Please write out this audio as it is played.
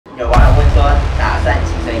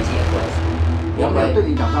没有对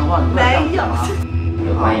你讲脏话？你没有吗？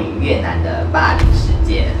有关于越南的霸凌事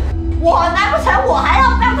件，我难不成我还要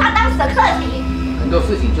让他当神课题？很多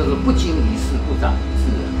事情就是不经一事不长一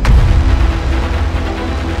智。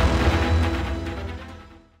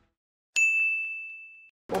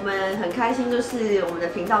我们很开心，就是我们的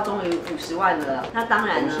频道终于50万了。那当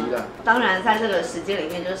然呢，当然在这个时间里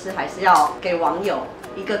面，就是还是要给网友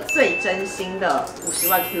一个最真心的50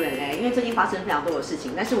万 Q&A， 因为最近发生非常多的事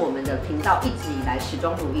情，但是我们的频道一直以来始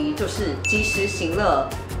终如一，就是及时行乐。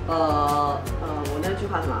我那句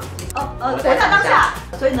话什么？活在当下。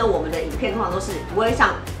所以呢，我们的影片通常都是不会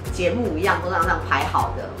像节目一样都这样排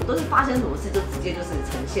好的，都是发生什么事就直接就是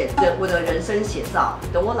呈现我的人生写照。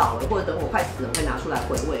等我老了或者等我快死了，我会拿出来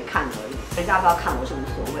回味看而已。人家不要看我是无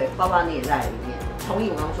所谓，包括你也在里面。同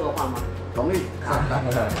意我刚刚说的话吗？同意。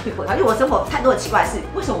因为我生活太多的奇怪事，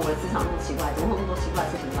为什么我的职场那么奇怪？怎么会有那么多奇怪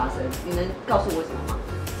的事情发生？你能告诉我什么吗？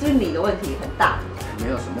是不是你的问题很大？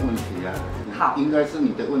没有什么问题啊。好，应该是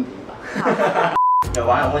你的问题吧。有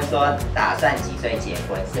网友问说，打算几岁结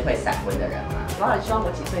婚？是会闪婚的人吗？老板希望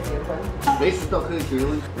我几岁结婚？随时都可以结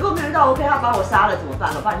婚。如果没有遇到 OK， 他把我杀了怎么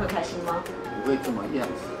办？老爸你会开心吗？不会这么样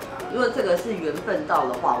子啊。如果这个是缘分到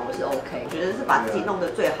的话，我是 OK， 觉得是把自己弄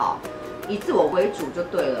得最好。以自我为主就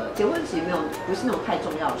对了，结婚其实不是那种太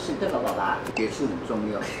重要的事，对吧，宝宝？也是很重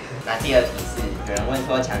要。那第二题是，有人问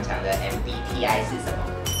说强强的 MBTI 是什么？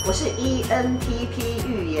我是 ENTP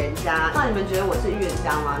预言家。那你们觉得我是预言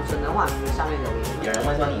家吗？准的话，你们下面留言。有人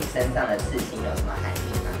问说你身上的刺青有什么含义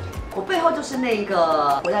吗？我背后就是那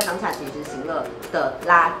个活在当下及时行乐的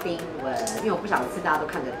拉丁文，因为我不想刺大家都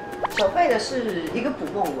看得懂。手背的是一个捕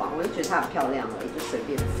梦网，我就觉得它很漂亮而已，就随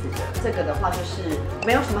便刺的。这个的话就是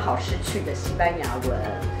没有什么好失去的西班牙文，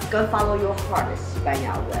跟 Follow Your Heart 的西班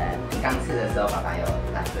牙文。你刚刺的时候，爸爸有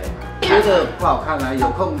反对吗？觉得不好看啊，有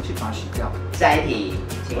空去把它洗掉。下一题，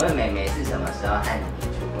请问妹妹是什么时候和你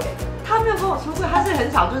出柜的？她没有跟我出柜，她是很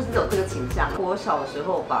小就是有这个倾向。我小的时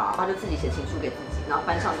候吧，她就自己写情书给自己，然后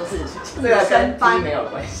班上都是女生班，没有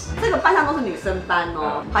关系。这个班上都是女生班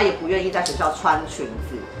哦，她也不愿意在学校穿裙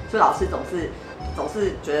子，所以老师总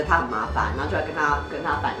是觉得她很麻烦，然后就来跟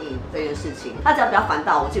她反映这件事情。她只要不要烦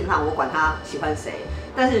到我，基本上我管她喜欢谁。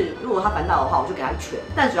但是如果她烦到的话，我就给她一拳。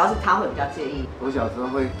但主要是她会比较介意。我小时候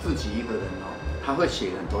会自己一个人哦，他会写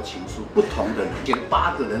很多情书，不同的人写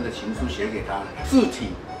8个人的情书写给他，字体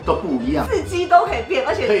都不一样，字迹都可以变，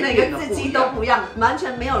而且每个字迹都不一样，完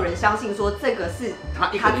全没有人相信说这个是他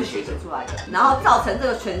自己写出来的，然后造成这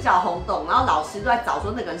个全校轰动，然后老师都在找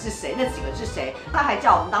说那个人是谁，那几个人是谁，他还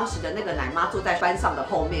叫我们当时的那个奶妈坐在班上的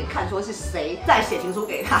后面看说是谁在写情书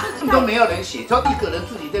给他，都没有人写，就一个人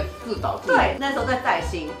自己在自导自演。对，那时候在在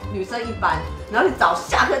新女生一班，然后去找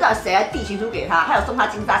下课到底谁来递情书给他，还有送他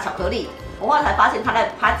金沙巧克力。我后来才发现他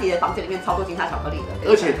在他自己的房间里面超多金沙巧克力的，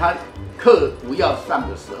而且他课不要上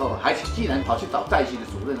的时候，还竟然跑去找在习的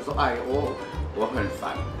主任说：“哎，我很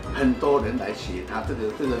烦，很多人来写他这个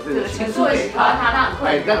情书给他，他很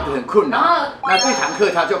困扰，那很困扰。那这堂课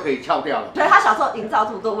他就可以翘掉了。”所以他小时候营造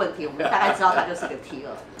这么多问题，我们大概知道他就是个 T 了。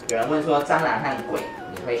有人问说蟑螂和鬼，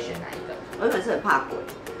你会选哪一个？我原本是很怕鬼。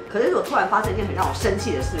可是我突然发生一件很让我生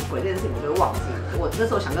气的事，鬼这件事情我就会忘记了。我那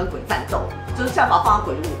时候想跟鬼战斗，就是这样把我放到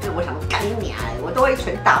鬼路，就是我想干你娘，我都会一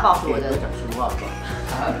拳打爆所有的。讲粗话吧。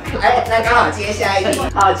哎，那刚好接下一题，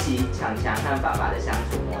好奇强强和爸爸的相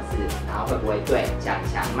处模式，然后会不会对强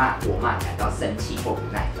强骂我骂感到生气或不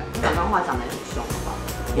耐烦？讲脏话讲得很凶，好不好？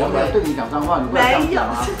有没有对你讲脏话？你会这样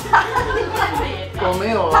讲吗？我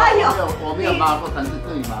没有啊，我没有骂过3次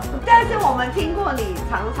对你骂。但是我们听过你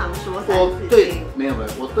常常说3次。对，没有，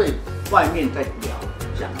我对外面在聊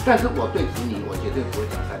讲，但是我对子女我绝对不会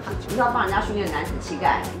讲3次。你知道帮人家训练男子气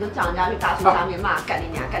概，你就叫人家去大树上面骂干你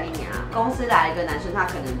娘干你娘。公司来一个男生，他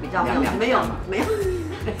可能比较没有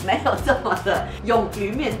这么的勇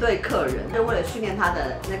于面对客人，就为了训练他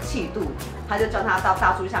的那个气度，他就叫他到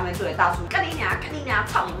大树下面对着大树干你娘干你娘，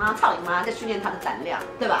操你妈操你妈，在训练他的胆量，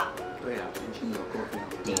对吧？对啊，曾经有过。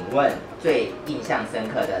请问最印象深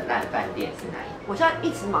刻的烂饭店是哪一个？我现在一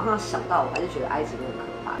直马上想到，我还是觉得埃及那个可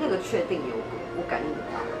怕，那个确定有鬼，我感应得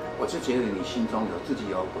到。我就觉得你心中有自己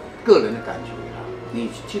有鬼，个人的感觉啦。你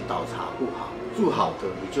去倒茶不好，住好的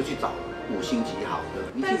你就去找5星级好的。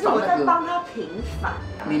但是我在帮他平反。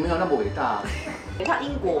你没有那么伟大。像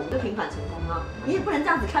英国，我们就平反成功啊！你也不能这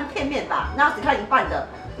样子看片面吧？那只看一半的，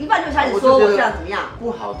一半就开始说我这样怎么样？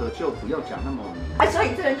不好的就不要讲那么明。所以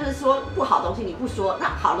这人就是说不好东西你不说，那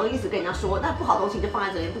好东西一直跟人家说，那不好东西你就放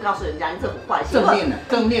在这里不告诉人家，你这很坏。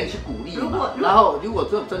正面去鼓励嘛。然后如果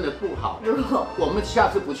这真的不好，我们下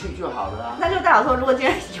次不去就好了啊。那就代表说，如果今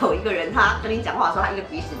天有一个人他跟你讲话的时候，他一个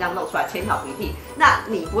鼻屎这样露出来，牵一条鼻涕，那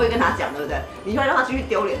你不会跟他讲，对不对？你会让他继续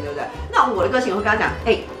丢脸，对不对？那我的个性我会跟他讲，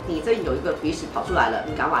你这里有一个鼻屎跑出来了，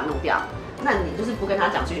你赶快把它弄掉。那你就是不跟他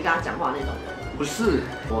讲，继续跟他讲话那种人。不是，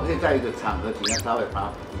我会在一个场合底下稍微把它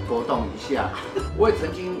波动一下。我也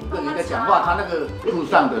曾经跟人家讲话，他那个路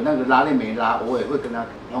上的那个拉链没拉，我也会跟他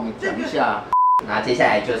弄讲一下。然后接下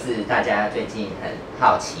来就是大家最近很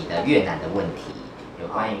好奇的越南的问题，有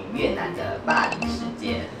关于越南的霸凌事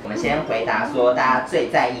件。我们先回答说，大家最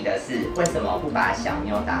在意的是为什么不把小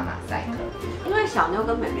妞打马赛克？因为小妞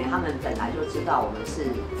跟妹妹她们本来就知道我们是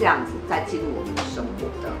这样子在记录我们的生活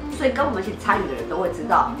的，所以跟我们一起参与的人都会知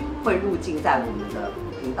道会入境在我们的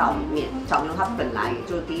频道里面。小妞她本来也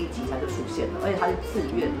就第1集她就出现了，而且她是自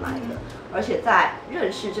愿来的，而且在认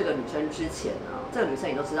识这个女生之前呢，这个女生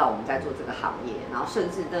也都知道我们在做这个行业，然后甚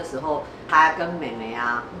至那时候她跟妹妹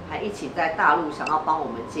啊还一起在大陆想要帮我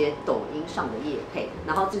们接抖音上的业配，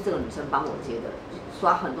然后是这个女生帮我接的，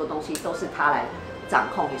刷很多东西都是她来掌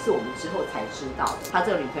控，也是我们之后才知道的。他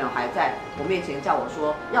这个女朋友还在我面前叫我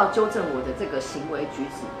说要纠正我的这个行为举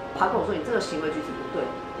止，他跟我说你这个行为举止不对，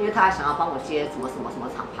因为他还想要帮我接什么什么什么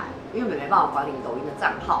厂牌，因为妹妹帮我管理抖音的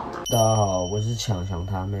账号嘛。大家好，我是强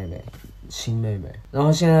她妹妹，亲妹妹。然后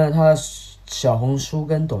现在她小红书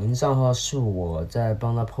跟抖音账号是我在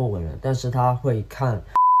帮她 po 文了，但是她会看。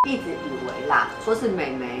一直以为啦，说是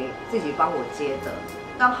妹妹自己帮我接的，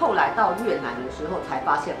当后来到越南的时候才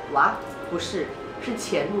发现，哇，不是。是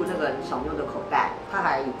潜入这个小妞的口袋，他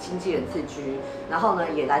还以经纪人自居，然后呢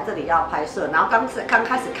也来这里要拍摄，然后刚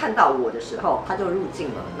开始看到我的时候，他就入境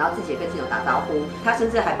了，然后自己也跟镜头打招呼，他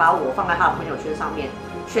甚至还把我放在他的朋友圈上面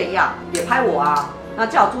炫耀，也拍我啊，那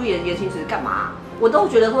叫我注意言行举止干嘛？我都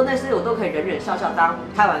觉得说那些我都可以忍忍笑笑当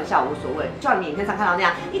开玩笑无所谓，就像你影片上看到那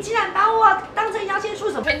样，你竟然把我当成摇钱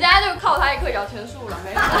树什么？人家就靠他一棵摇钱树了，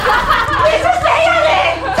没有？你是谁呀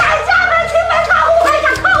你？在家门亲门靠户，还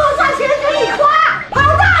想靠我赚钱给你花？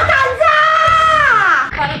好大胆子啊！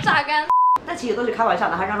把他榨干。但其实都是开玩笑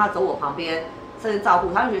的，还让他走我旁边。甚至照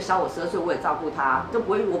顾他，就觉得小我12岁，我也照顾他，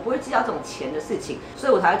我不会计较这种钱的事情，所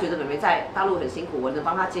以我才会觉得妹妹在大陆很辛苦，我能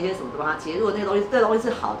帮她接些什么都帮她接。如果这个东西是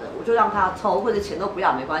好的，我就让她抽，或者钱都不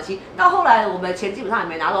要没关系。到后来我们钱基本上也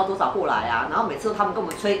没拿到多少过来啊，然后每次都他们跟我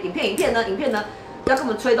们催影片呢要跟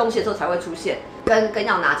我们催东西的时候才会出现，跟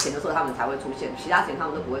要拿钱的时候他们才会出现，其他钱他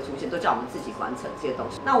们都不会出现，都叫我们自己完成这些东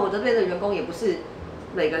西。那我这边的员工也不是。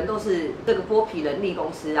每个人都是这个剥皮人力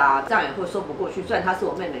公司啊，这样也会说不过去。虽然她是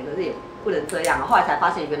我妹妹，可是也不能这样。后来才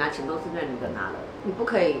发现，原来钱都是那女的拿了。你不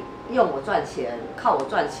可以用我赚钱，靠我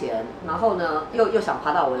赚钱，然后呢又想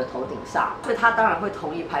爬到我的头顶上，所以她当然会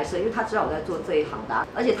同意拍摄，因为她知道我在做这一行的啊，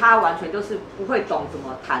而且她完全就是不会懂怎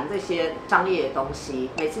么谈这些商业的东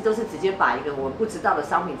西，每次都是直接把一个我不知道的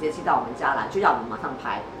商品直接寄到我们家来，就要我们马上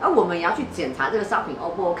拍，而我们也要去检查这个商品 O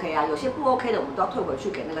不 OK 啊，有些不 OK 的我们都要退回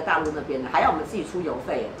去给那个大陆那边的，还要我们自己出邮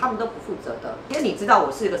费，他们都不负责的。因为你知道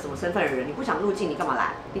我是一个什么身份的人，你不想入境你干嘛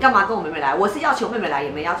来？你干嘛跟我妹妹来？我是邀请我妹妹来，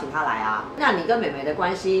也没邀请她来啊。那你跟妹妹的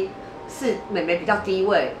关系是妹妹比较低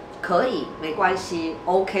位，可以没关系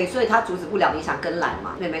 ，OK， 所以她阻止不了你想跟来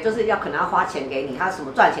嘛。妹妹就是可能要花钱给你，她什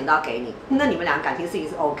么赚钱都要给你，那你们俩感情事情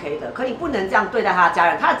是 OK 的，可你不能这样对待她的家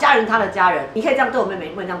人，她的家人，你可以这样对我妹妹，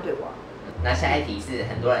你不能这样对我。那下一题是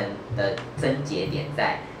很多人的症结点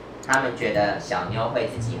在。他们觉得小妞会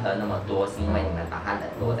自己喝那么多，是因为你们把她冷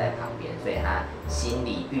落在旁边，所以她心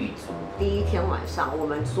里郁足。第一天晚上，我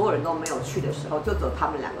们所有人都没有去的时候，就只有他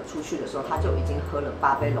们两个出去的时候，她就已经喝了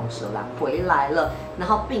8杯龙舌兰回来了，然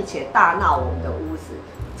后并且大闹我们的屋子。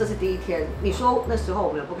这是第一天，你说那时候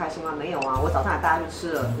我们有不开心吗？没有啊，我早上还带他去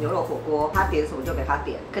吃了牛肉火锅，他点什么就给他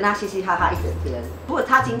点，跟他嘻嘻哈哈一整天。如果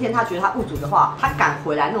他今天他觉得他不足的话，他敢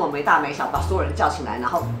回来那么没大没小，把所有人叫起来，然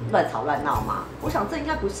后乱吵乱闹吗？我想这应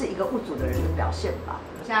该不是一个不足的人的表现吧。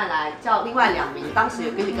我现在来叫另外2名当时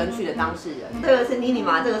有跟你跟去的当事人，这个是妮妮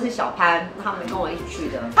嘛，这个是小潘，他们跟我一起去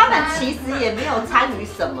的。他们其实也没有参与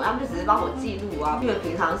什么，他们就只是帮我记录啊。因为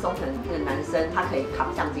平常松城那个男生他可以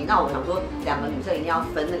扛相机，那我想说2个女生一定要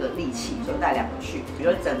分那个力气，所以带2个去，比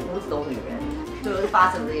如说整屋子都女人，就是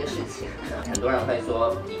发生这件事情。很多人会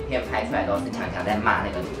说影片拍出来都是强强在骂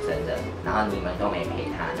那个女生的，然后你们都没陪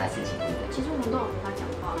她，那事情是怎？其实我们都有跟她讲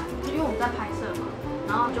话，因为我们在拍摄嘛。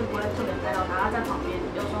然后就不会特别带到他，他在旁边，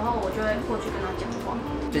有时候我就会过去跟他讲话。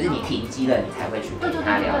就是你停机了，你才会去跟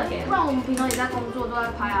他聊天。不然我们平常也在工作，都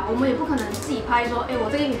在拍啊，我们也不可能自己拍说，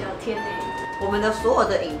我这个影片天我们的所有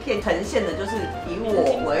的影片呈现的就是以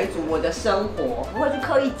我为主，我的生活，不会去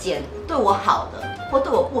刻意剪对我好的或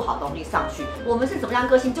对我不好的东西上去。我们是怎么样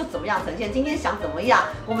个性就怎么样呈现，今天想怎么样，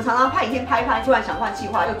我们常常拍影片拍一拍，突然想换计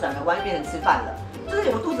划，又转个弯又变成吃饭了。就是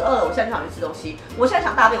我肚子饿了，我现在就想去吃东西；我现在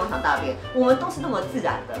想大便，我想大便。我们都是那么自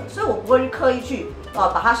然的，所以我不会去刻意去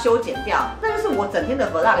把它修剪掉。那就是我整天的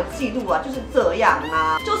vlog 记录啊，就是这样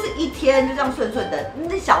啊，就是一天就这样顺顺的。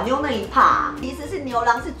那小妞那一趴，其实是牛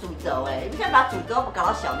郎是主轴你现在把主轴搞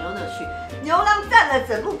到小妞那去，牛郎占了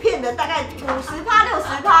整部片的大概50%、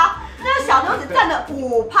60%，那小妞只占了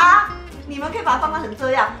5%。你们可以把它放大成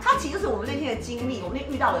这样，它其实就是我们那天的经历，我们那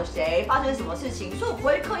天遇到了谁，发生什么事情，所以我不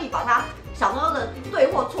会刻意把它小妞的对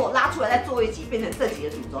或错拉出来，再做一集变成这集的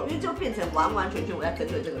主轴，因为就变成完全我在针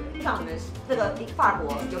对这个人。像你们这个法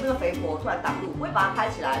国有那个肥婆突然挡路，我会把它拍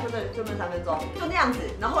起来，就那3分钟，就那样子，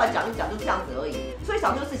然后后来讲一讲就这样子而已。所以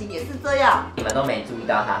小妞的事情也是这样。你们都没注意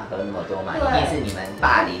到他喝那么多嘛？一定是你们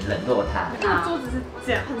霸凌冷落他。那个桌子是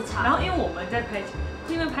这样很长，然后因为我们在拍前，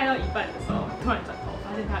因为拍到一半的时候，突然转头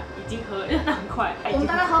发现他已经喝了，因为他很快，我们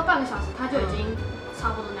大概喝半个小时，他就已经差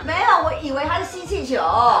不多那样。没有，我以为他是吸气球，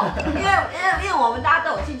因为我们大家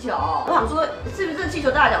都有气球，我想说是不是这气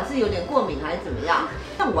球对他来讲是有点过敏还是怎么样？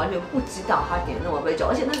但我完全不知道他点那么杯酒，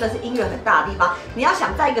而且那个是音乐很大的地方，你要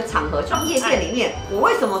想在一个场合，像夜店里面，我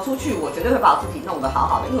为什么出去，我绝对会把我自己弄得好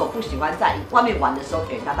好的，因为我不喜欢在外面玩的时候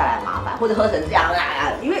给人家带来麻烦，或者喝成这样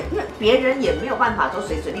因为别人也没有办法说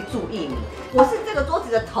随时随地注意你。我是这个桌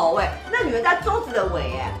子的头那女人在桌子的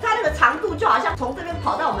尾她那个长度就好像从这边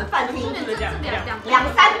跑到我们饭厅2、3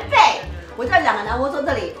倍。我在2个男模坐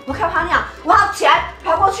这里，我看到他那样，我要起来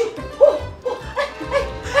跑过去，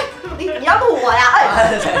你要录我呀？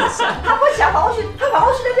他不会起来跑过去，他跑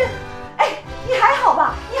过去那边，你还好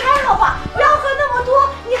吧？你还好吧？不要喝那么多，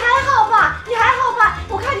你还好吧？你还好吧？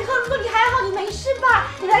我看你喝那么多，你还好，你没事吧？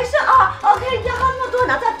你没事啊 ？OK， 你不要喝那么多，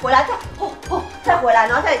然后再回来，再回来，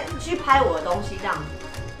然后再去拍我的东西，这样子，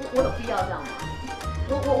我有必要这样吗？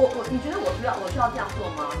你觉得我需要这样做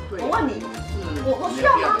吗？我问你，我需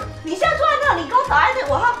要吗？你现在坐在那，你给我倒在那，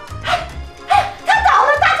我要，他倒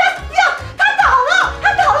了，大家不要，他倒了，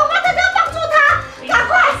我们大家要帮助他，赶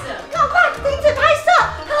快停止拍摄，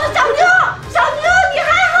小妞，你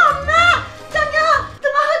还好吗？小妞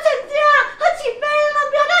怎么喝成这样？喝几杯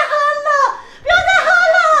了？不要再喝了，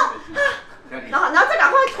然后再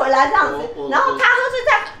赶快回来这样子，然后他喝是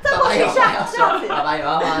再过去一下这样子。爸爸有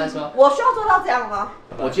话说，我需要做到这样吗？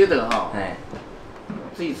我觉得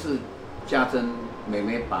这一次家珍妹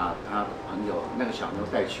妹把她朋友那个小妞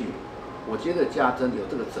带去，我觉得家珍有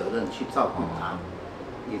这个责任去照顾她，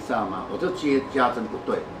你知道吗？我就觉得家珍不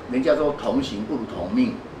对，人家说同行不如同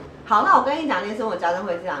命。好，那我跟你讲，为什么家珍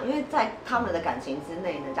会这样？因为在他们的感情之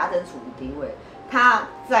内呢，家珍处于低位，她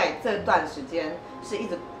在这段时间是一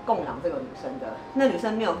直供养这个女生的。那女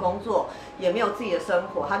生没有工作，也没有自己的生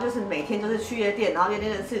活，她就是每天就是去夜店，然后夜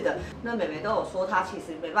店认识的。那妹妹都有说，她其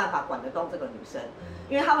实没办法管得动这个女生，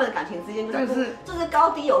因为他们的感情之间就是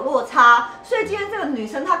高低有落差。所以今天这个女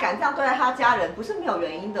生她敢这样对待她家人，不是没有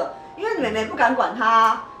原因的，因为妹妹不敢管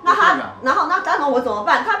她。那当然我怎么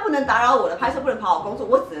办？她不能打扰我的拍摄，不能跑我工作，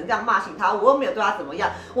我只能这样骂醒她。我又没有对她怎么样，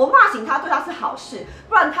我骂醒她对她是好事，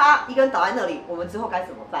不然她一个人倒在那里，我们之后该怎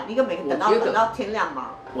么办？一个妹妹等到天亮吗？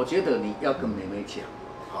我觉得你要跟妹妹讲，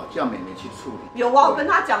好叫妹妹去处理。有啊，我跟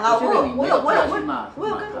她讲啊，我有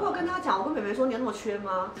跟她讲，我跟妹妹说你有那么缺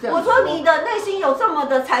吗？我说你的内心有这么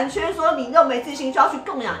的残缺，说你又没自信，就要去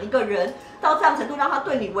供养一个人到这样程度，让他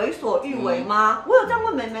对你为所欲为吗？我有这样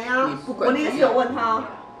问妹妹啊，我也是有问她。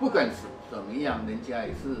不管是怎么样，人家也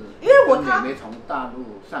是因为妹妹从大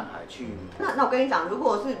陆上海去。那我跟你讲，如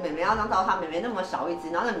果是妹妹要这样照她，妹妹那么小一只，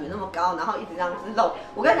然后那女那么高，然后一直这样子露，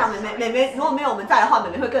我跟你讲，妹妹如果没有我们在的话，妹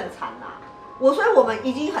妹会更惨啦。所以我们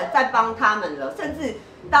已经很在帮他们了，甚至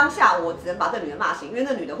当下我只能把这女的骂醒，因为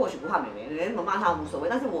那女的或许不怕妹妹怎么骂她无所谓，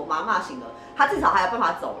但是我把她骂醒了，她至少还有办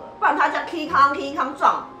法走了，不然她这样 K 康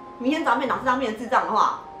撞，明天早上变脑变成智障的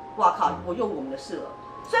话，哇靠，我又我们的事了。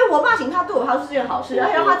所以我骂醒他对我来说是件好事，而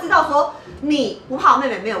且让他知道说你不怕我妹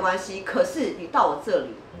妹没有关系，可是你到我这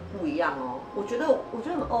里不一样哦。我觉得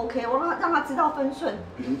很 OK， 我让他知道分寸。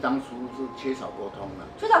您当初是缺少沟通了，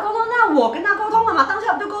缺少沟通，那我跟他沟通了嘛，当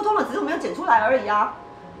下不就沟通了，只是我没有剪出来而已啊。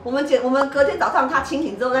我们隔天早上他清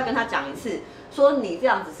醒之后再跟他讲一次，说你这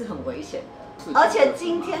样子是很危险的。而且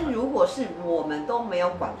今天如果是我们都没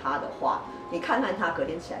有管他的话，你看看他隔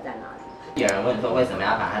天起来在哪里。有人问说，为什么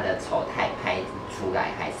要把他的丑态拍出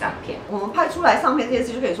来还上片？我们拍出来上片这件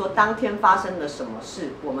事，就可以说当天发生了什么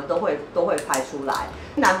事，我们都会拍出来。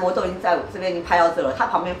男模都已经在我这边已经拍到这了，他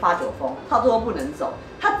旁边发酒疯，他都不能走，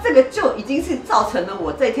他这个就已经是造成了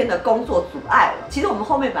我这一天的工作阻碍了。其实我们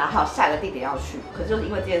后面本来还有下一个地点要去，可是就是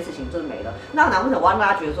因为这件事情就是没了。那难不成我让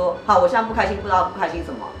大家觉得说，好，我现在不开心，不知道不开心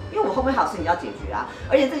什么？因为我后面还有事情要解决啊，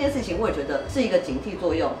而且这件事情我也觉得是一个警惕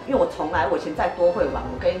作用，因为我以前再多会玩，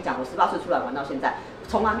我跟你讲，我18岁出来玩到现在，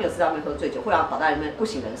从来没有吃到面喝醉酒，会让倒在里面不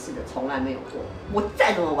省人事的，从来没有过。我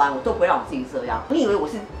再怎么玩，我都不会让我自己这样。你以为我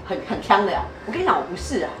是很呛的呀？我跟你讲，我不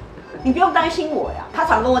是啊，你不用担心我呀。他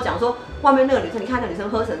常跟我讲说，外面那个女生，你看那女生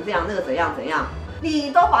喝成这样，那个怎样怎样，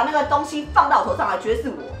你都把那个东西放到我头上来，觉得是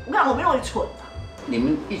我。我跟你讲，我没有你蠢啊。你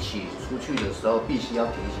们一起出去的时候，必须要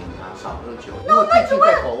提醒他少喝酒，因为毕竟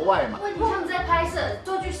在国外嘛。问题他们在拍摄，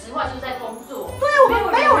说句实话就是在工作。对，我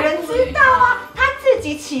们没有人知道啊。他自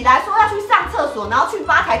己起来说要去上厕所，然后去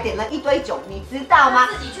吧台点了一堆酒，你知道吗？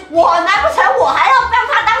自己去。我难不成我还要让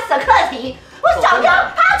他当神客题？我小妞，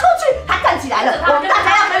他要出去，他站起来了，我们大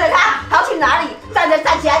家要跟着他，他要去哪里？站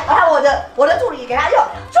起来，然后我的助理给他用，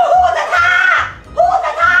就护着他，护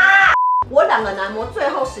着他。我2个男模最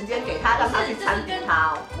后时间给他，让他去搀扶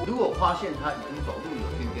他哦。如果发现他已经走路有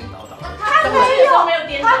颠颠倒倒，他没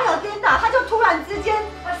有颠倒，他就突然之间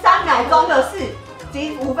3秒钟的事，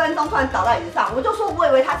及5分钟突然倒在椅子上，我就说我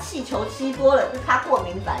以为他气球吸多了，是他过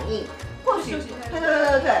敏反应。或许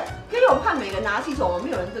对，因为我看每个人拿气球，我们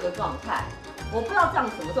没有人这个状态。我不知道这样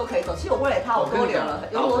什么时候可以走。其实我为了他，我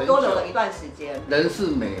多留了一段时间。人是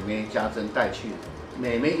妹妹家珍带去的，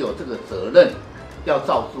妹妹有这个责任。要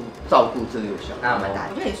照顾这个小孩。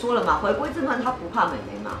我跟你说了嘛，回归正传，他不怕妹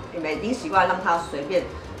妹嘛，妹妹已经习惯让他随便，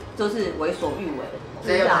就是为所欲为。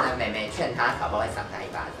所以有可能妹妹劝他，搞不好会赏他一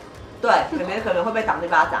巴掌。对，妹妹可能会被挡一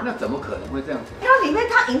巴掌。那怎么可能会这样子？因为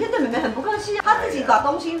他影片对妹妹很不客气啊，他自己把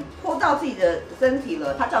东西泼到自己的身体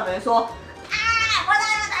了，他叫妹妹说啊，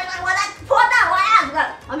我的泼到我呀，这个，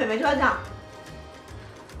然后妹妹就会这样，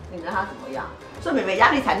你让他怎么样？所以妹妹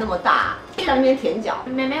压力才那么大，在那边舔脚。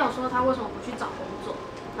妹妹有说她为什么不去找工作，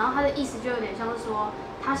然后她的意思就有点像是说，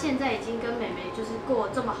她现在已经跟妹妹就是过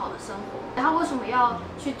这么好的生活，她为什么要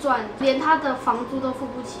去赚连她的房租都付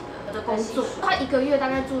不起的工作？她1个月大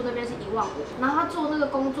概住那边是1万5，然后她做那个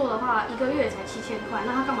工作的话，1个月才7000块，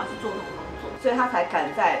那她干嘛去做那种工作？所以她才敢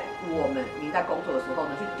在我们在工作的时候呢，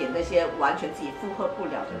去点那些完全自己负荷不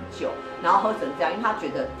了的酒，然后喝成这样，因为她觉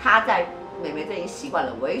得她在。妹妹这已经习惯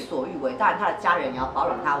了为所欲为，当然她的家人也要保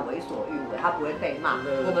养她为所欲为，她不会被骂。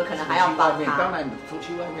我们可能还要帮她。当然，出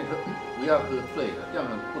去外面不要喝醉了，这样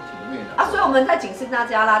很不体面的。所以我们在警示大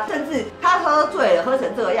家啦，甚至她喝醉了，喝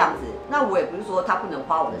成这个样子，那我也不是说她不能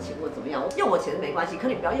花我的钱或怎么样，用我钱没关系，可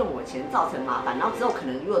你不要用我的钱造成麻烦，然后之后可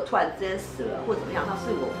能如果突然之间死了或怎么样，那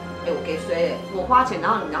是我给谁？我花钱，然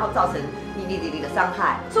后造成你的伤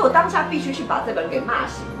害，所以我当下必须去把这个人给骂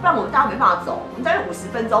醒，不然我们大家没办法走。我们在这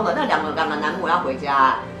50分钟了，那两个男模要回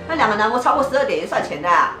家，那2个男模超过12点也算钱的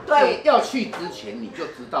啊。对，要去之前你就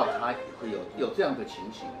知道他会有这样的情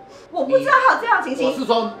形。我不知道他有这样的情形。我是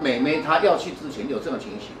说，妹妹她要去之前有这种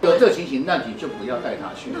情形，有这个情形，那你就不要带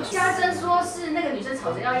她去了。家珍说是那个女生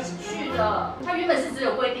吵着要一起去的，她原本是只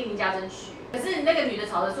有规定林家珍去。可是那个女的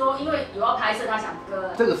吵着说，因为有要拍摄，她想跟。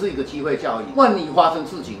这个是一个机会教育，万一发生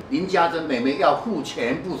事情，林家珍妹妹要负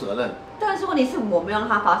全部责任。但是问题是我没有让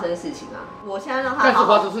她发生事情啊，我现在让她。但是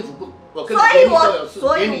发生事情不，我跟你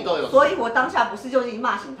都有事，所以我当下不是就已经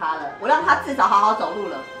骂醒她了，我让她至少好好走路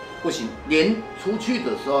了。不行，连出去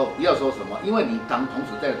的时候不要说什么，因为你同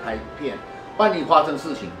时在拍片，万一发生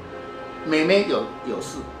事情，妹妹有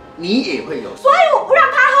事，你也会有事。所以我不让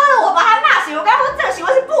她喝了，我把她骂醒。我跟她说这个行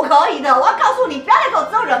为是不可以的，我要告诉你，不要再给我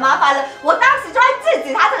之后惹麻烦了。我当时就在制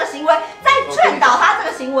止她这个行为，在劝导她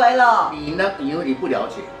这个行为了。你呢？因为你不了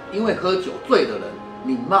解，因为喝酒醉的人，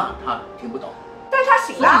你骂他听不懂。但他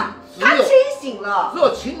醒了，他清醒了。只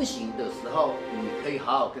有清醒的时候，你可以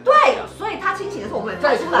好好跟他讲。对，所以他清醒的时候，我们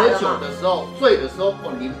在喝酒的时候、醉的时候，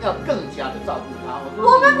你要更加的照顾他。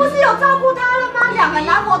我们不是有照顾他了吗？2个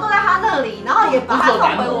男模都在他那里，然后也把他送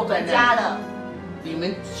回我们家了。你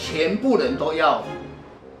们全部人都要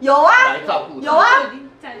有啊，来照顾他。有啊。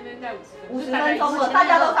在那边在50分钟了，大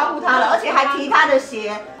家都照顾他了，而且还提他的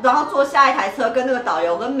鞋，然后坐下一台车，跟那个导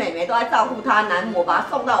游跟妹妹都在照顾他。男模把他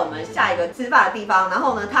送到我们下一个吃饭的地方，然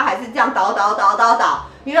后呢，他还是这样倒，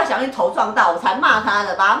因为他想去头撞到，我才骂他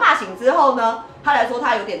的。把他骂醒之后呢，他来说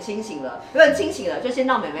他有点清醒了，就先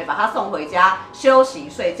让妹妹把他送回家休息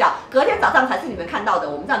睡觉。隔天早上才是你们看到的，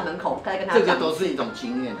我们在门口再跟他讲。这个都是一种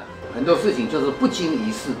经验啊，很多事情就是不经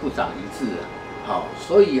一事不长一智啊。好，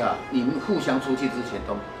所以啊，你们互相出去之前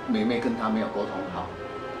都妹妹跟他没有沟通好，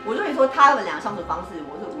我就跟你说，他们俩相处方式，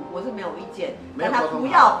我是没有意见，但他不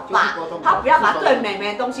要把对妹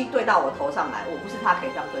妹的东西对到我头上来，我不是他可以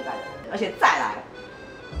这样对待的人。而且再来，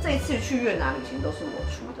这一次去越南旅行都是我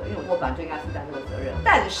出的，因为我本来就应该负担这个责任。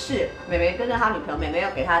但是妹妹跟着他女朋友，妹妹要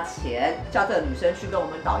给他钱，叫这个女生去跟我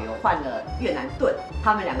们导游换了越南盾，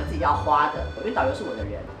他们两个自己要花的，因为导游是我的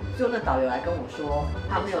人。最后那导游来跟我说，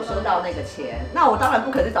他没有收到那个钱，那我当然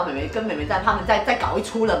不可能找妹妹跟妹妹他们再搞一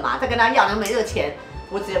出了嘛，再跟他要，那没这个钱，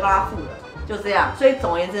我直接帮他付了。就这样，所以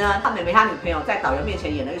总而言之呢，他妹妹她女朋友在导游面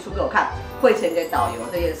前演了一出给我看，汇钱给导游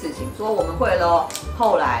这件事情，说我们汇喽。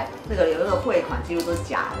后来有那个汇款几乎都是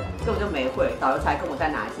假的，根本就没汇，导游才跟我再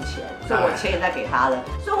拿一次钱，所以我钱也再给他了。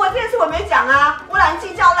所以我这件事我没讲啊，我懒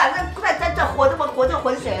计较，懒在活这个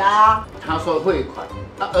浑水啦。他说汇款，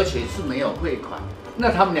而且是没有汇款，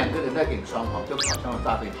那他们两个人在给双方就好像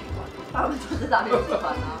诈骗集团。他们就是诈骗集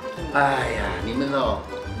团啊！哎呀，你们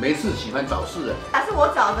没事喜欢找事人，还是我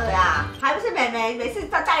找的呀，还不是妹妹每次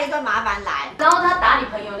带一堆麻烦来。然后他打你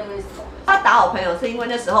朋友那个是什么？他打我朋友是因为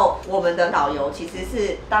那时候我们的导游其实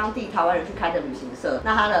是当地台湾人去开的旅行社，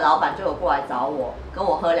那他的老板就有过来找我，跟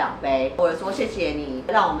我喝2杯，我说谢谢你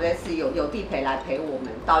让我们这次有地陪来陪我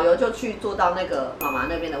们。导游就去坐到那个妈妈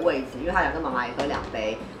那边的位置，因为他想跟妈妈也喝2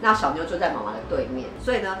杯，那小妞就在妈妈的对面，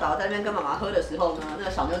所以呢，导游在那边跟妈妈喝的时候呢，那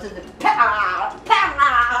个小妞真是啪，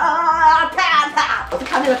我就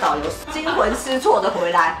看那个导游惊魂失措的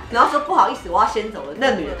回来，然后说不好意思，我要先走了。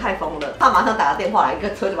那女的太疯了，她马上打个电话来，一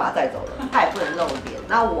个车就把她载走了，她也不能露脸。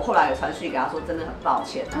那我后来有传讯给她说，真的很抱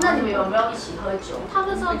歉。那你们有没有一起喝酒？他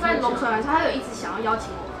那时候在龙水湾，他有一直想要邀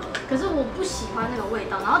请我喝，可是我不喜欢那个味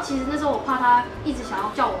道。然后其实那时候我怕他一直想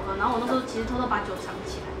要叫我喝，然后我那时候其实偷偷把酒藏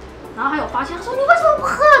起来。然后他有发现，他说你为什么不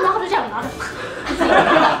喝？然后就这样，然后就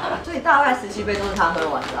所以大概17杯都是他喝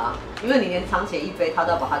完的啊，因为你连藏起1杯，他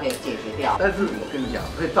都要把它给解决掉。但是我跟你讲，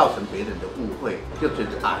会造成别人的误会，就觉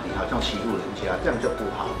得你好像欺负人家，这样就不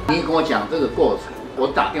好。你跟我讲这个过程，我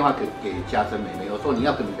打电话给家珍妹妹，我说你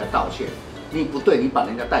要跟人家道歉，你不对，你把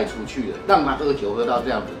人家带出去了，让他喝酒喝到这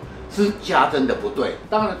样子，是家珍的不对。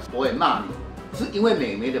当然我也骂你，是因为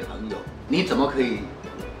妹妹的朋友，你怎么可以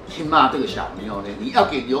去骂这个小妞呢？你要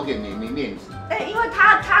留给妹妹面子。因为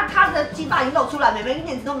他的鸡巴已经露出来，妹妹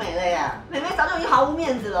面子都没了耶，妹妹早就已经毫无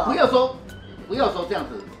面子了。不要说这样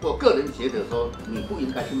子，我个人觉得说你不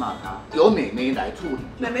应该去骂她，由妹妹来处理。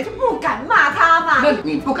妹妹就不敢骂他嘛。那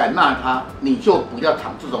你不敢骂她，你就不要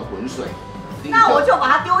淌这种浑水。那我就把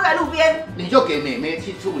它丢在路边，你就给妹妹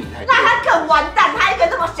去处理才对。那她更完蛋，她一个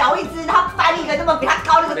这么小一只，她翻一个这么比她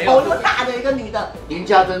高，那个头那么大的一个女的。林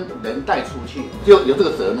家珍人带出去，就有这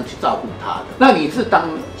个责任去照顾她的。那你是当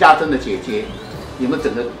家珍的姐姐，你们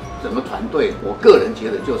整个团队，我个人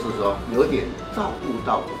觉得就是说有点照顾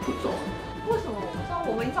到不周。为什么我不知道？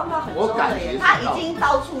我们照顾到很周我感了耶，觉她已经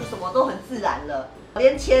到处什么都很自然了。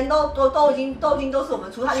连钱都已经都是我们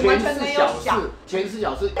出，他完全没有想。钱是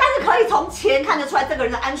小事，但是可以从钱看得出来这个人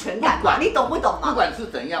的安全感嘛？你懂不懂嘛？不管是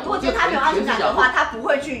怎样，如果觉得他没有安全感的话，他不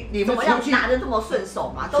会去怎么样拿得这么顺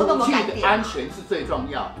手嘛，都那么敢点。安全是最重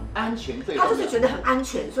要，安全最重要。他就是觉得很安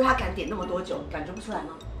全，所以他敢点那么多酒，感觉不出来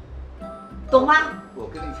吗？懂吗？我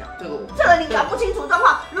跟你讲，这个你搞不清楚状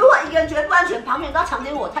况。如果一个人觉得不安全，旁边人都要强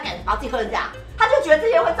奸我，他敢把自己喝成这样，他就觉得这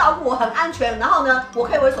些人会照顾我，很安全。然后呢，我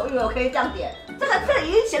可以为所欲为，我可以这样点。这个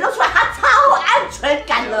已经显露出来，他超安全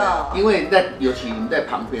感了。因为尤其你在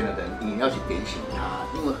旁边的人，你要去点醒他，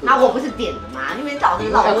因为我不是点的嘛，因为老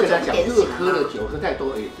我就点醒。喝了酒喝太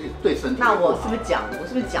多也是对身体。那我是不是讲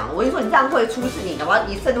了？我跟你说，你这样会出事，你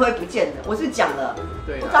肾会不见的。我是不是讲了？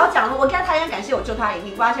对。我早讲了，我跟他应该感谢我救他一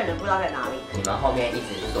命，不然现在人不知道在哪里。你们后面一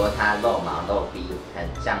直说他露毛露逼，很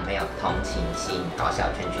像没有同情心，搞小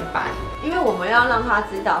圈圈霸凌。因为我们要让他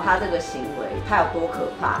知道他这个行为他有多可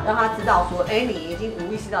怕，让他知道说，你已经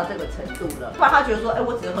无意识到这个程度了，不然他觉得说，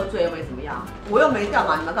我只是喝醉又没怎么样，我又没干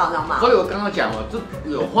嘛，你们干嘛这样骂？所以我刚刚讲了，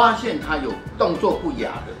有发现他有动作不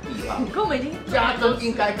雅的地方，跟我们已经家珍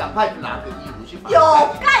应该赶快拿个衣服去把有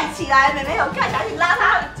盖起来，妹妹有盖起来，你拉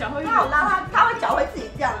他脚会拉他会脚会自己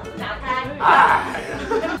这样打开。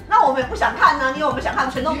那我们也不想看呢，因为我们想看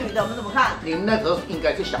全都女的，我们怎么看？你们那时候应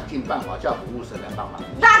该是想尽办法叫服务生来帮忙，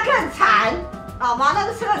那更惨。好吗？那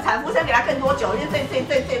个吃了产妇生给他更多酒，因为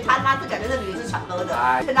这他妈这感觉那女的是抢喝的，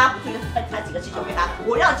趁他不注意才几个气球给他，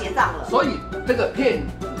我要结账了。所以这个骗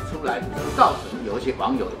子出来，造成有一些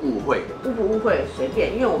网友的误会。误不误会随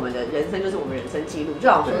便，因为我们的人生就是我们人生记录，就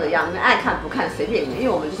像我说的一样，你们爱看不看随便你们，因为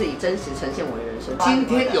我们就是以真实呈现我的人生。今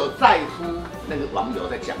天有在乎那个网友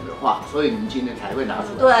在讲的话，所以你们今天才会拿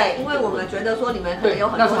出来。对，因为我们觉得说你们可能有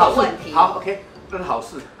很多的问题。好 ，OK， 这是好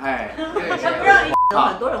事，哎。才不让你。有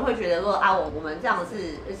很多人会觉得说啊，我们这样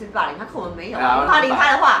是霸凌，他可能没有霸凌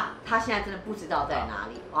他的话，他现在真的不知道在哪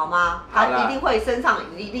里，好吗？他一定会身上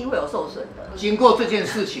一定会有受损的。经过这件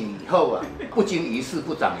事情以后啊，不经一事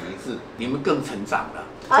不长一智，你们更成长了。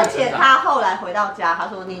而且他后来回到家，他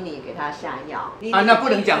说妮妮给他下药啊，那不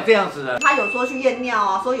能讲这样子的。他有说去验尿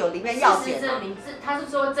啊，说有里面药检。事实证明，他是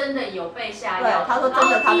说真的有被下药。对，他说真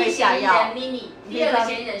的他被下药。妮妮，第二个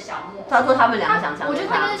嫌疑人小莫。他说他们两个想抢。我觉得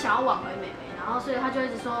他就是想要挽回妹妹。然后，所以他就一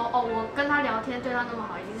直说，哦，我跟他聊天，对他那么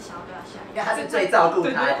好，一定是想要对他下药。他是最照顾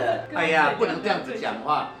他的。哎呀，不能这样子讲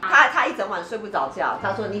话。他一整晚睡不着觉。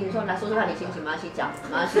他说：“你说来说说看你心情，没关系讲，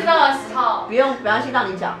没关系。”知道的时候，不用，没关系，让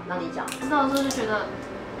你讲，让你讲。知道的时候就觉得，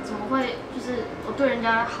怎么会就是我对人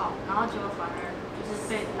家好，然后结果反而就是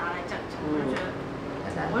被拿来这样讲，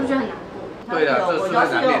我就觉得很难过。对了，这是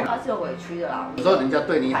难免的。他是有委屈的啦。有时候人家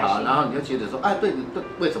对你好，然后你就觉得说，哎，对你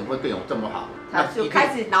为什么会对我这么好？他就开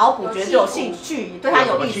始脑补，觉得有兴趣，对他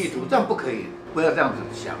有意思。这样不可以，不要这样子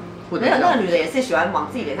想。没有，那个女的也是喜欢往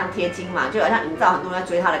自己脸上贴金嘛，就好像营造很多人在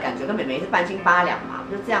追她的感觉，跟妹妹是半斤八两嘛，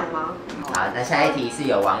不就这样吗？好，那下一题是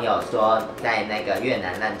有网友说，在那个越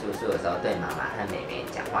南烂住宿的时候，对妈妈和妹妹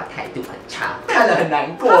讲话态度很差，看得很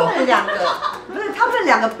难过。他们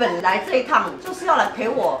两个本来这一趟就是要来陪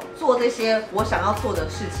我做这些我想要做的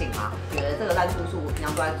事情嘛，觉得这个烂住宿我平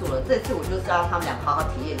常都在做了，这次我就是要让他们两个好好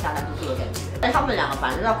体验一下烂住宿的感觉。但他们两个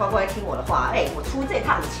反正要乖乖听我的话，我出这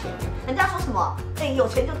趟钱，人家说什么，有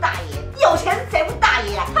钱就大爷，有钱谁不大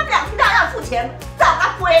爷啊？他们俩听到要付钱，照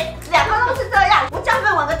他归，两个都是这样。我叫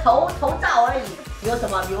他们玩个头照而已，有什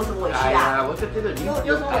么委屈啊？我就觉得你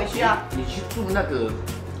有什么委屈啊？你去住那个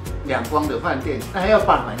两光的饭店，那还要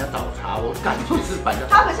办人家早茶，我感觉是办人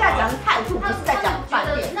家。他们现在讲的态度，不是在讲饭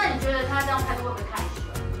店。那你觉得他这样态度会不会太凶？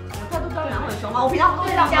我态度当然很凶啊！我平常不会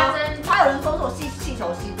这样吗？他有人说我气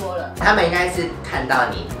球吸多了。他们应该是看到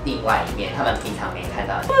你另外一面，他们平常没看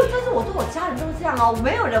到你。对，但是我对我家人都是这样哦，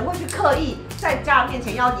没有人会去刻意在家人面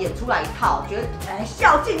前要演出来一套，觉得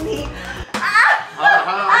孝敬你啊！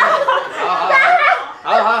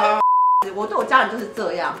好。我对我家人就是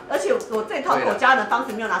这样，而且我这套对我家人的方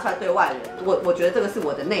式没有拿出来对外人，我觉得这个是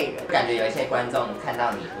我的内人。感觉有一些观众看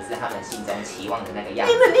到你不是他们心中期望的那个样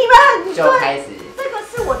子，你们就开始。这个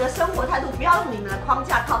是我的生活态度，不要用你们的框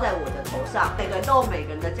架套在我的头上。每个人都有每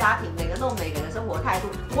个人的家庭，每个人都有每个人的生活态度，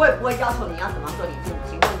我也不会要求你要怎么对你父母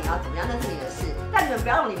亲，或你要怎么样，那是你的事。但你们不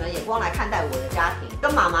要用你们的眼光来看待我的家庭。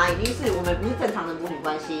跟妈妈已经是我们不是正常的母女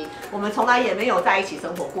关系，我们从来也没有在一起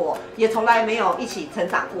生活过，也从来没有一起成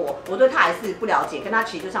长过。我对她还是不了解，跟她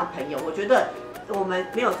其实就像朋友。我觉得我们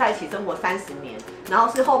没有在一起生活30年，然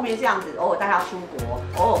后是后面这样子偶尔带她出国，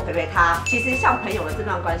偶尔陪她。其实像朋友的这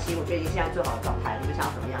段关系，我觉得已经现在最好的状态。你们想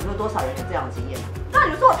要怎么样？有多少人有这样的经验？那你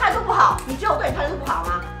们说我态度不好，你觉得我对你态度不好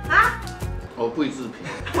吗？啊？我不予置评。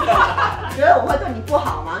觉得我会对你不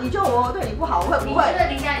好吗？你觉得我会对你不好？我会不会？你觉得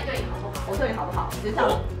林佳怡对你好不好？我对你好不好？就这样。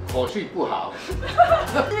口气不好。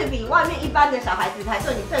是比外面一般的小孩子才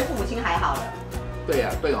对你对父母亲还好了。对呀，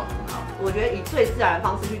对我很好。我觉得以最自然的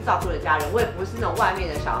方式去照顾的家人，我也不是那种外面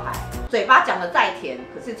的小孩，嘴巴讲的再甜，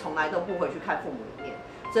可是从来都不回去看父母一面；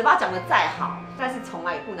嘴巴讲的再好，但是从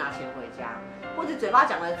来也不拿钱回家，或者嘴巴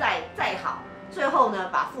讲的再好，最后呢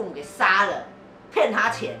把父母给杀了，骗他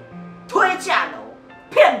钱，推下楼，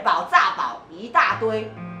骗保诈保一大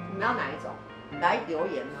堆。你们要哪一种？来留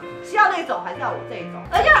言呢？是要那种还是要我这一种？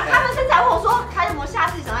而且他们现在问我说，还有没有下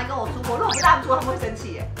次想来跟我出国？如果不带他们出国，他们会生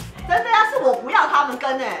气耶。真的要是我不要他们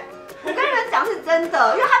跟我跟你们讲是真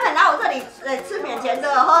的，因为他们来我这里吃免钱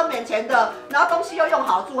的，喝免钱的，然后东西又用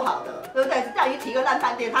好住好的，对不对？这样一提个烂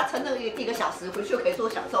饭店，他撑那1个小时回去就可以做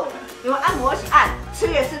享受了。你们按摩一起按，吃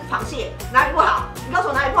也吃螃蟹，哪里不好？你告诉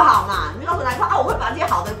我哪里不好嘛？你告诉我哪里不好啊？我会把这些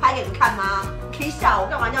好的拍给你们看吗？可以笑，我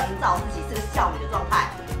干嘛要营造我自己是个少女的状态，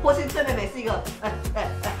或是对妹妹是一个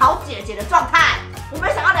好姐姐的状态？我没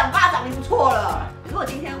想到2巴掌你不错了。如果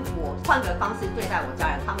今天我换个方式对待我家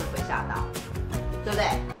人，他们会吓到，对不对？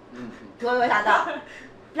会不会吓到？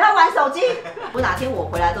不要玩手机。我哪天我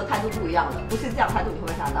回来之后态度不一样了，不是这样态度，你会不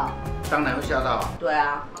会吓到？当然会吓到啊。对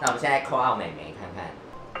啊。那我们现在call out妹妹看看。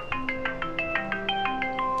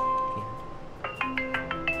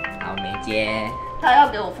好，没接。他要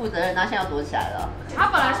给我负责任，他现在要躲起来了。他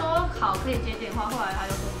本来说好可以接电话，后来他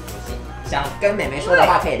又说不行。想跟妹妹说的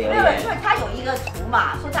话可以留言。因为他有一个图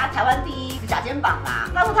嘛，说他台湾第1假肩膀啦。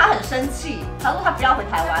他说他很生气，他说他不要回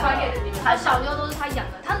台湾了。他小妞都是他养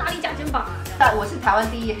的，他哪里假肩膀啊？但我是台湾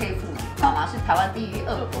第1黑妇女，好吗？是台湾第1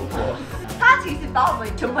恶婆婆。他其实把我们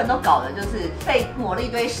全部人都搞的就是被抹了一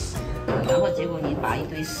堆屎。然后结果你把一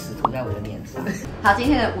堆屎涂在我的脸上。好，今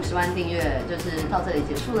天的50万订阅就是到这里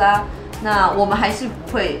结束啦。那我们还是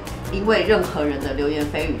不会因为任何人的流言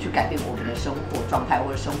蜚语去改变我们的生活状态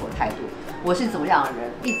或者生活态度。我是怎么样的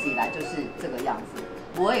人，一直以来就是这个样子。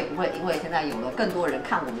我也不会因为现在有了更多人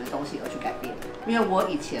看我们的东西而去改变，因为我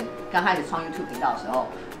以前刚开始创 YouTube 频道的时候，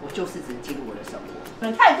我就是只记录我的生活，我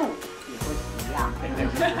的态度也会一样。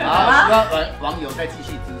好，希望网友再继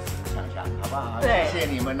续支持强强，好不好？对，谢谢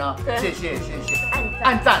你们哦，谢谢。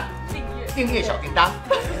按赞、订阅小叮当，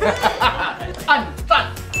按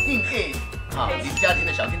赞、订阅好林家庭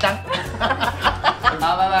的小叮当。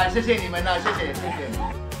好，拜拜，谢谢你们了，谢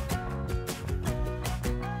谢。